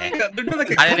they're doing Okay.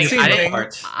 like a I didn't think cutscene I thing.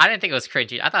 didn't, I didn't think it was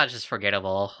cringy. I thought it was just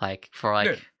forgettable. Like for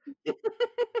like Dude.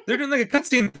 They're doing like a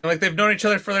cutscene, like they've known each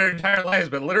other for their entire lives,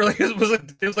 but literally it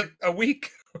was like a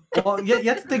week. Well, you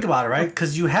have to think about it, right?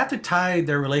 Because you have to tie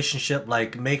their relationship,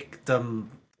 like make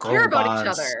them Care grow about each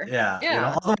bonds. other. Yeah, you Yeah.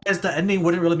 know, otherwise the ending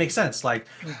wouldn't really make sense. Like,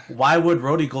 why would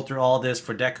Rhodey go through all this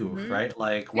for Deku, Mhm. right?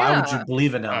 Like, why would you Yeah.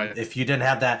 believe in him Oh, yeah. if you didn't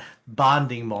have that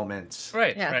bonding moment?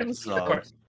 Right, Yeah, right. things- Of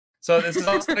course. So this is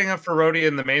all setting up for Rhodey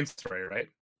in the main story, right?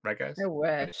 Right, guys? I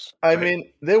wish. I Right.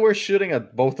 mean, they were shooting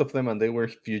at both of them, and they were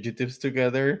fugitives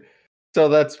together. So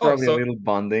that's Oh, probably so- a little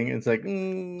bonding. It's like, Okay,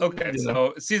 you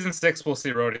know. so season 6 we'll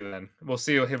see Rhodey then. We'll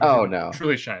see him Oh, no.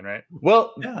 truly shine, right?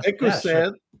 Well, Yeah, Deku yeah, sure.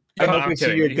 said, I No, hope I'm we see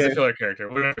kidding. you He's a again. filler character.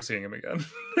 We're never seeing him again.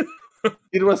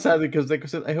 It was sad because Deku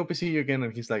said, I hope we see you again.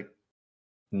 And he's like,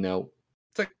 no.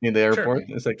 It's like, In the sure, airport.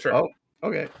 It's like, sure. oh,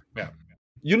 okay. Yeah.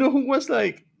 You know who was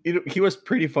like, he was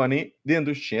pretty funny. Didn't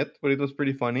do shit, but it was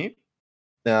pretty funny.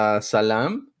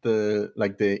 Salam, the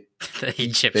The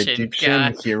Egyptian,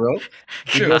 Egyptian guy. hero.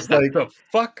 He Dude, was like, the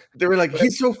fuck? they were like,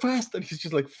 he's so fast, and he's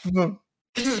just like,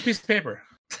 This is a piece of paper.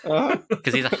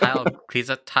 Because he's a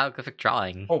hieroglyphic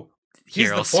drawing. Oh, he's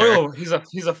hero, the sir. foil.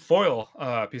 He's a foil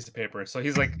piece of paper. So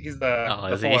he's the Oh,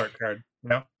 the is he? full art card. You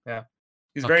know? Yeah.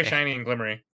 He's very Okay. shiny and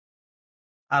glimmery.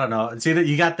 I don't know. See that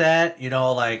you got that, you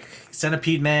know, like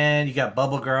Centipede Man, you got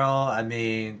Bubble Girl. I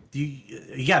mean,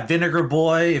 you got Vinegar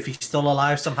Boy if he's still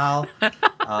alive somehow.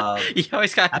 You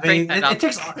always got to I bring mean, that up.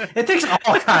 it takes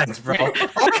all kinds, bro.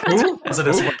 All kinds of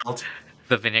this world.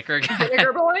 The vinegar guy.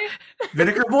 Vinegar boy?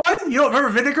 Vinegar Boy? You don't remember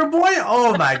Vinegar Boy?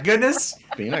 Oh my goodness!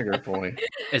 Vinegar boy.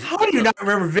 Is, How do you not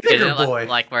remember isn't Vinegar it Boy?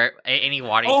 like where any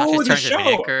water he Oh, touches the turns to show!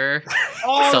 vinegar?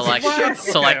 Oh, so it's like, wow. so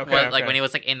Okay, like, okay, what, like okay. when he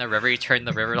was like in the river, he turned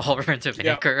the whole river into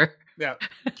vinegar. Yeah,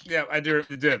 I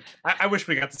did. I wish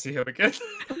we got to see him again.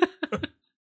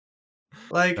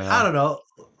 Like, I don't know.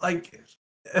 Like,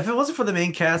 if it wasn't for the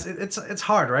main cast, it's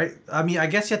hard, right? I mean, I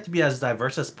guess you have to be as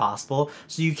diverse as possible,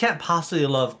 so you can't possibly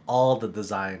love all the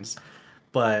designs.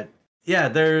 But yeah,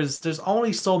 there's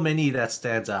only so many that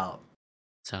stands out.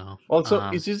 So Also,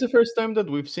 is this the first time that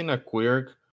we've seen a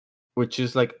quirk, which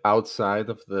is like outside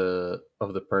of the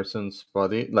person's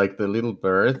body, like the little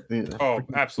bird? Oh,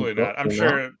 absolutely not. I'm You know?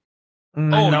 sure.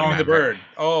 Mm, Oh, no. you mean the bird?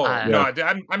 Oh I- no,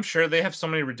 I'm sure they have so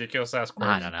many ridiculous ass quirks.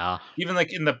 I don't know. Even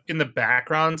like in the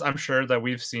backgrounds, I'm sure that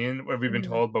we've seen what we've been Mhm.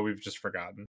 told, but we've just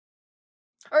forgotten.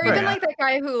 Or even Right. like that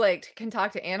guy who like can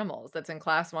talk to animals that's in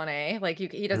class 1A. Like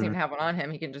he doesn't even have one on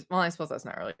him. He can just I suppose that's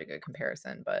not really a good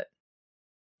comparison, but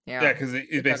yeah. Yeah, because he's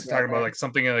It does basically right talking about there. like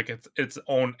something like its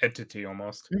own entity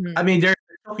almost. Mhm. I mean, there's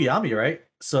Tokuyami, right?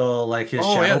 So like his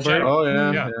Oh, yeah, shadow bird. Shadow- Oh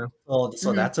yeah, Yeah. yeah.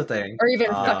 So Mhm. that's a thing. Or even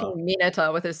Uh, fucking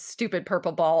Mineta with his stupid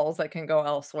purple balls that can go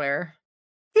elsewhere.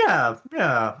 Yeah.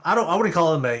 I wouldn't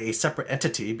call him a separate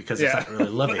entity because Yeah, it's not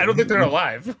really living. I don't think they're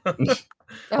alive.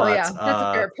 Oh But, yeah, that's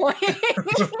a fair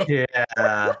point.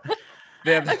 Yeah.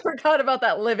 They I have, forgot about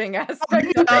that living aspect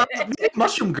Maybe, of it. maybe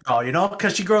Mushroom Girl, you know,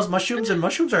 because she grows mushrooms, and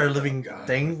mushrooms are a living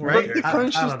thing, But right? the I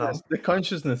don't know. consciousness, the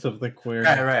consciousness of the queer.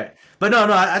 Right. But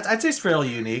no, I'd say it's fairly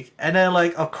unique. And then,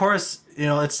 like, of course, you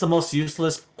know, it's the most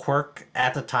useless quirk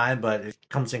at the time, but it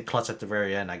comes in clutch at the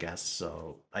very end, I guess.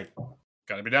 So, like,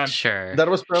 gotta be done. Sure. That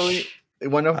was probably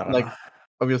one I of don't like know.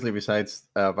 obviously besides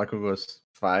Bakugo's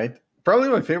fight. Probably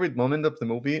my favorite moment of the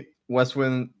movie was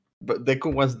when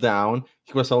Deku was down,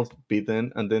 he was all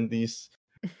beaten, and then this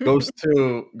goes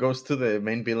to the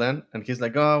main villain, and he's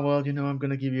like, "Oh well, you know, I'm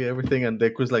gonna give you everything," and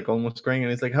Deku's like almost crying,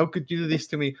 and he's like, "How could you do this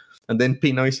to me?" And then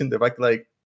Pinoy's in the back like,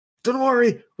 "Don't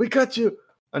worry, we got you."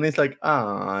 And it's like,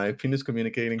 Pinoy's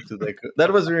communicating to Deku.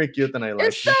 That was very cute, and I liked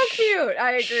It's so it. cute.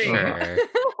 I agree. Sure.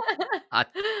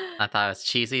 I thought it was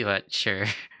cheesy, but sure.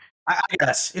 I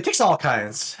guess it takes all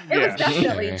kinds. It Yeah. was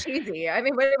definitely Sure. cheesy. I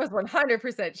mean, it was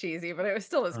 100% cheesy, but it was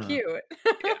still as Mm. cute.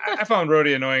 I found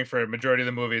Rhodey annoying for a majority of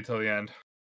the movie until the end.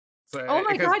 So, Oh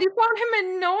my because- god, you found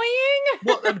him annoying?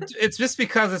 Well, it's just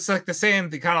because it's like the same,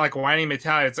 the kind of like whiny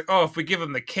mentality. It's like, oh, if we give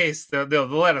them the case, they'll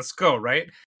let us go, right?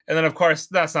 And then, of course,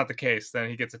 that's not the case. Then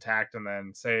he gets attacked and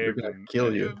then saved. gonna And,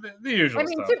 kill you. The usual I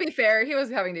mean, stuff. to be fair, he was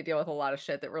having to deal with a lot of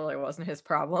shit that really wasn't his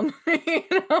problem. You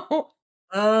know?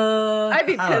 I'd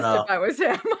be I don't pissed know. if I was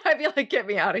him. I'd be like, get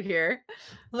me out of here.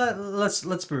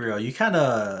 Let's be real. You kind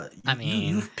of, I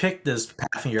mean- you've picked this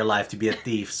path in your life to be a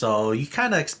thief, so you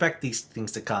kind of expect these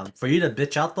things to come. For you to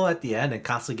bitch out though at the end and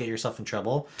constantly get yourself in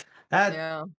trouble, that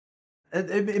Yeah.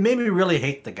 it made me really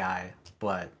hate the guy.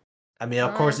 But I mean,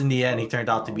 of course, in the end, he turned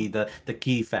out to be the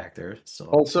key factor. So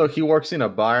Also, he works in a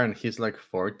bar, and he's like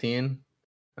 14,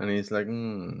 and he's like,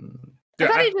 Yeah,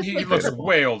 thought he just he looked looks like a-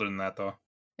 way older than that, though.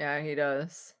 Yeah, he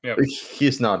does.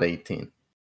 he's not 18.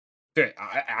 Dude,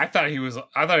 I thought he was.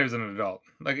 I thought he was an adult.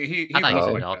 Like he I thought he was looked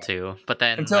an like adult that. too. But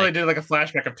then Until they like, did like a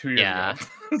flashback of 2 years Yeah.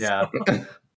 ago. yeah,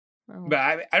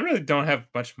 But I really don't have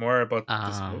much more about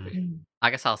this movie. I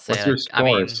guess I'll say What's your like, I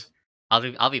mean, scores?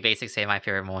 I'll be basic. Say my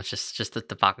favorite moment, just the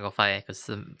Bakugo fight because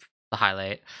the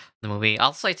highlight of the movie.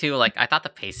 I'll say too, like I thought the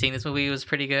pacing in this movie was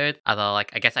pretty good. Although,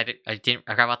 like I guess I didn't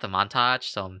I forgot about the montage,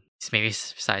 so maybe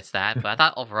besides that. But I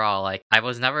thought overall, like I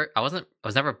was never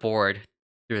bored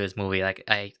through this movie. Like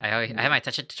I had my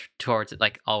attention towards it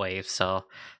like always. So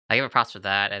I give it props for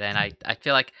that. And then I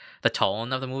feel like the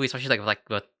tone of the movie, especially like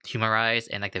with Humorize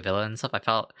and like the villain and stuff, I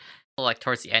felt like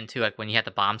towards the end too, like when you had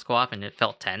the bombs go off and it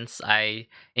felt tense. I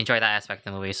enjoyed that aspect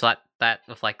of the movie. So that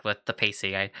with the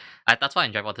pacing, I that's what I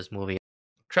enjoyed about this movie.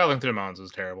 Traveling through the mountains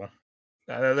was terrible.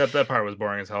 That part was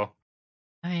boring as hell.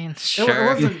 I mean, It sure,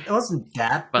 wasn't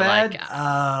that But, bad. like,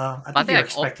 I I think think, you're like,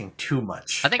 expecting too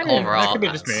much. I think I mean, that overall, could be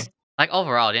just me. like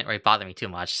overall, it didn't really bother me too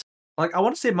much. Like, I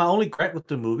want to say my only gripe with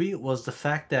the movie was the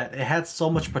fact that it had so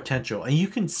much potential, and you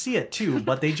can see it too,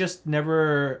 but they just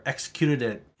never executed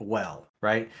it well,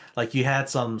 right? Like, you had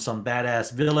some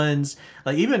badass villains,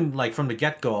 like even like from the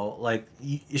get go, like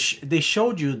they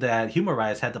showed you that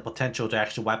Humorize had the potential to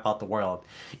actually wipe out the world.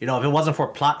 You know, if it wasn't for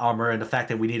plot armor and the fact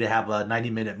that we need to have a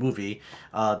 90-minute movie,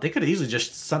 they could have easily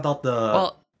just sent out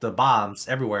Well, the bombs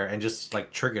everywhere and just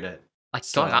like triggered it. like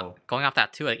So going off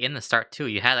that too, like in the start too,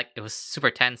 you had like it was super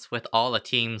tense with all the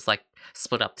teams like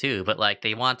split up too, but like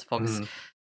they wanted to focus. Mhm.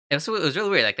 It was really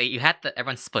weird. Like you had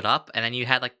everyone split up, and then you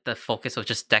had like the focus of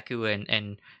just Deku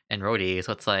and Rhodey.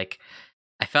 So it's like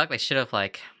I felt like they should have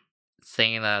like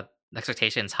saying the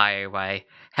expectations higher by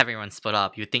having everyone split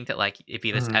up. You'd think that like it'd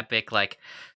be this Mhm. epic like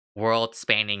world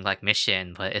spanning like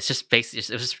mission, but it's just basically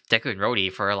it was just Deku and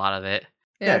Rhodey for a lot of it.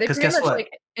 Yeah, They 'cause pretty guess much what?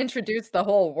 like introduced the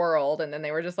whole world, and then they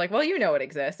were just like, "Well, you know it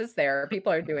exists. It's there.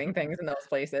 People are doing things in those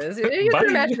places. Use your Buddy.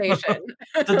 imagination."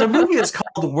 The movie is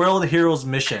called World Heroes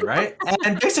Mission, right?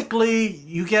 And basically,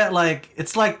 you get like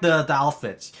it's like the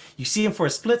outfits. You see them for a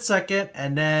split second,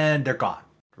 and then they're gone,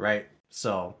 right?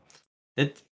 So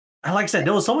it, and like I said,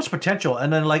 there was so much potential,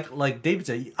 and then like David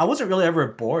said, I wasn't really ever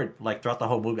bored like throughout the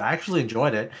whole movie. I actually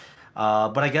enjoyed it,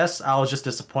 but I guess I was just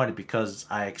disappointed because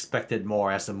I expected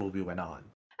more as the movie went on.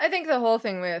 I think the whole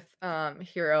thing with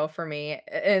Hero for me,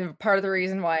 and part of the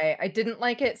reason why I didn't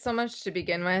like it so much to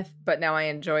begin with, but now I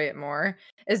enjoy it more,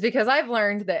 is because I've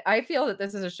learned that I feel that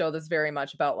this is a show that's very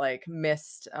much about like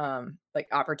missed like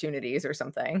opportunities or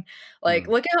something. Like, Mm.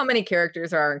 look at how many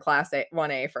characters are in Class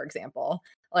 1A, for example.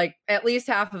 Like, at least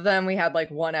half of them, we had like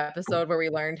one episode where we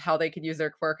learned how they could use their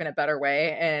quirk in a better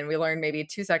way, and we learned maybe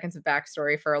 2 seconds of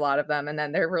backstory for a lot of them, and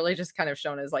then they're really just kind of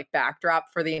shown as like backdrop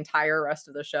for the entire rest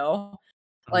of the show.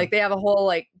 Like, they have a whole,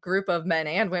 like, group of men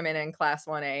and women in Class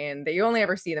 1A, and you only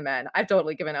ever see the men. I've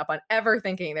totally given up on ever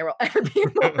thinking there will ever be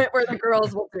a moment where the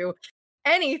girls will do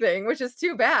anything, which is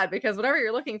too bad because whatever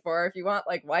you're looking for, if you want,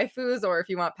 like, waifus or if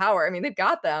you want power, I mean, they've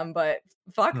got them, but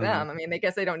fuck Mhm. them. I mean, they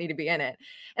guess they don't need to be in it.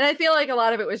 And I feel like a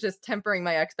lot of it was just tempering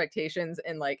my expectations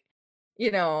and, like,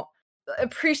 you know,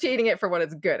 appreciating it for what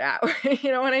it's good at.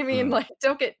 You know what I mean? Mm. Like,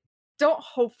 don't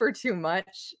hope for too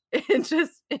much and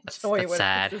just enjoy That's what it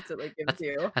sad. consistently gives That's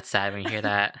you. that's sad when you hear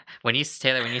that. When you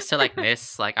Taylor, when you still like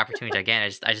miss like opportunity again,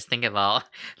 I just think about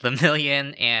the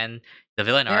million and the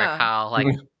villain arc, Yeah. how like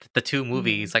the two Mhm.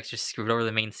 movies like just screwed over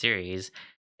the main series.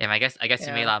 And I guess you made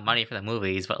a Yeah. lot of money for the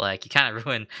movies, but like you kind of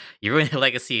ruin the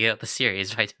legacy of the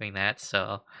series by doing that.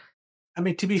 So I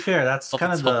mean, to be fair, that's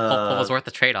kind of hope it was the worth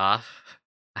the trade off.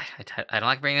 I don't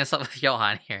like bringing this up with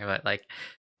Johan here, but like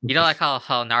you know, like how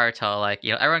Naruto, like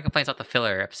you know, everyone complains about the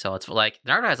filler episodes, but like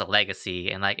Naruto has a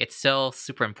legacy, and like it's still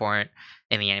super important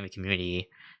in the anime community,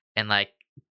 and like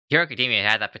Hero Academia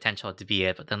had that potential to be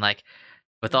it, but then like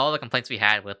with all the complaints we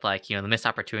had with like you know the missed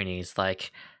opportunities,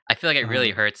 like I feel like it really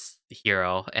hurts the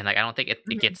hero, and like I don't think it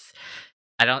Mhm. gets,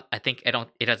 I think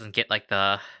it doesn't get like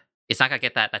it's not gonna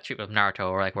get that treatment of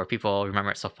Naruto, or like where people remember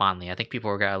it so fondly. I think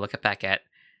people are gonna look back at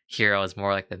Hero as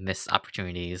more like the missed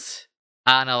opportunities.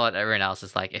 I don't know what everyone else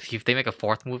is like. If they make a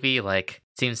fourth movie, like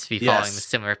it seems to be following the yes,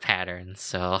 similar pattern.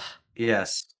 So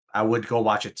yes, I would go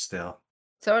watch it still.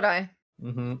 So would I.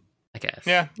 Hmm. I guess.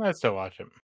 Yeah, I'd still watch it.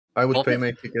 I would Well- pay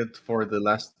my ticket for the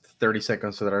last 30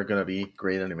 seconds that are gonna be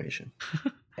great animation.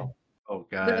 Oh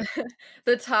god.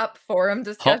 The top forum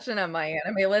discussion on my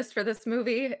anime list for this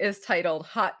movie is titled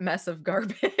 "Hot Mess of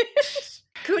Garbage."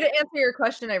 Ku, to answer your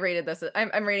question, I rated this.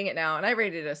 I'm rating it now, and I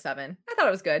rated it a 7. I thought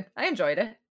it was good. I enjoyed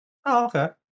it. Oh, okay.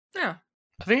 Yeah.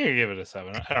 I think I gave it a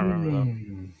 7. I don't remember though.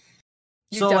 Hmm.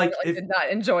 You So like definitely did not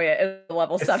enjoy it at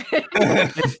level if- 7.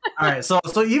 all right, so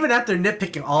even after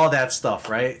nitpicking all that stuff,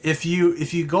 right? If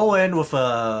you go in with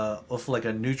like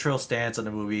a neutral stance on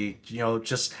the movie,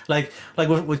 just like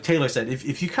what Taylor said,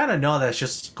 if you kind of know that it's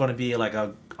just going to be like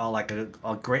a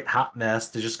great hot mess,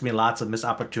 there's just gonna be lots of missed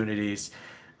opportunities.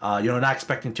 Not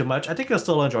expecting too much. I think it's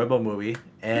still an enjoyable movie,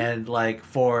 and like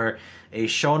for a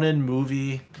shonen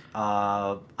movie,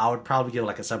 I would probably give it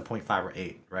like a 7.5 or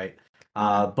 8, right?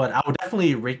 But I would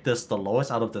definitely rate this the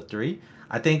lowest out of the 3.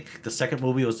 I think the second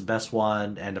movie was the best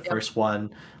one, and the first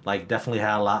one like definitely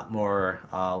had a lot more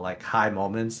like high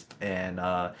moments and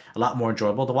a lot more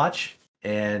enjoyable to watch.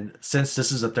 And since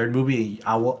this is the third movie,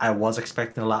 I was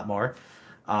expecting a lot more.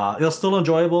 It was still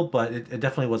enjoyable, but it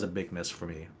definitely was a big miss for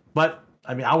me. But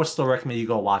I mean, I would still recommend you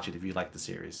go watch it if you like the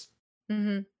series.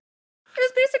 It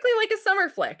was basically like a summer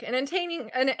flick, an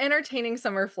entertaining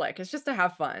summer flick. It's just to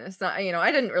have fun. It's not,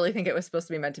 I didn't really think it was supposed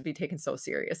to be meant to be taken so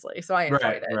seriously, so I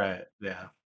enjoyed it. Right, yeah.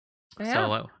 Yeah.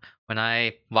 So when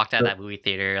I walked out of that movie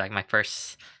theater, like my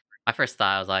first thought,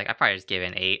 I was like, I probably just give it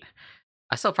an 8.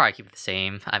 I still probably keep it the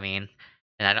same. I mean,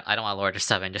 and I don't want to lower it to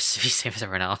 7 just to be same as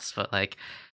everyone else. But like,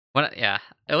 it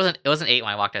wasn't 8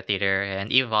 when I walked out of the theater, and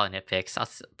even with all the nitpicks, I'll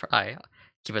probably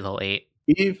keep it the whole 8.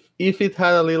 If it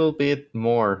had a little bit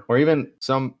more, or even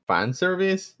some fan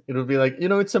service, it would be like,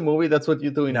 it's a movie. That's what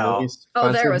you do in No. movies. Oh,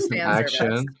 Fan there was service and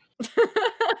fan service.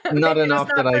 Not Maybe enough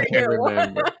just that not I for can you.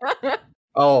 remember.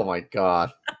 Oh my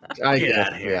god! I Get guess,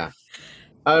 outta here. yeah.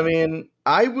 I mean,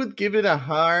 I would give it a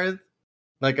hard,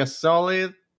 like a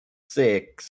solid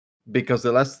 6, because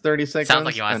the last 30 seconds. Sounds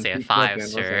like you want to and say a people at 5, the end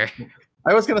was sir. like-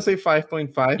 I was gonna say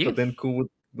 5.5, You- but then Ku would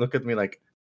look at me like,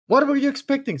 "What were you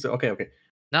expecting?" So okay.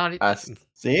 No, A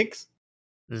 6.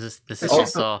 this is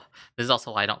Also-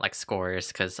 also why I don't like scores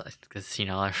because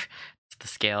the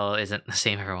scale isn't the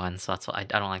same for everyone, so that's why I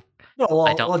don't like. No, well,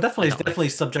 I don't- well, I definitely, it's don't like- definitely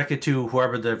subjected to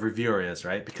whoever the reviewer is,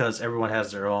 right? Because everyone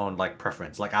has their own like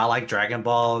preference. Like I like Dragon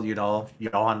Ball,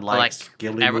 Johan likes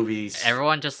Ghibli movies.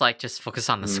 Everyone just focus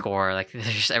on the Mm. score. Like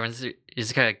everyone's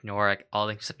just gonna ignore like all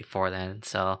the things said before then.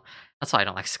 So that's why I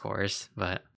don't like scores.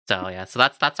 But so yeah, so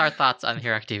that's our thoughts on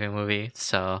Hero Academia movie.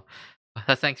 So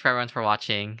thanks for everyone for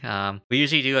watching. We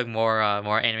usually do like more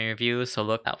anime reviews, so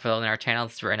look out for those in our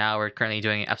channels. Right now, we're currently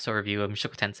doing an episode review of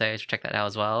Mushoku Tensei, so check that out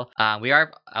as well. We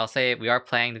are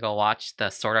planning to go watch the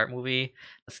Sword Art movie.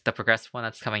 That's the progressive one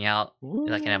that's coming out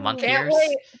like in a month Can't here.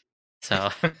 wait. So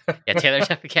yeah, Taylor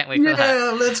definitely can't wait for that.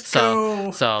 Yeah, let's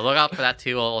go. So look out for that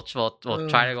too. We'll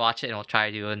try to watch it, and we'll try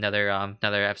to do another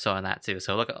episode on that too.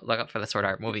 So look up for the Sword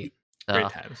Art movie. Great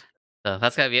times. So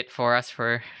that's gonna be it for us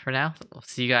for now. We'll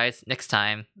see you guys next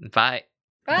time. Bye.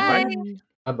 Bye.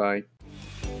 Bye bye.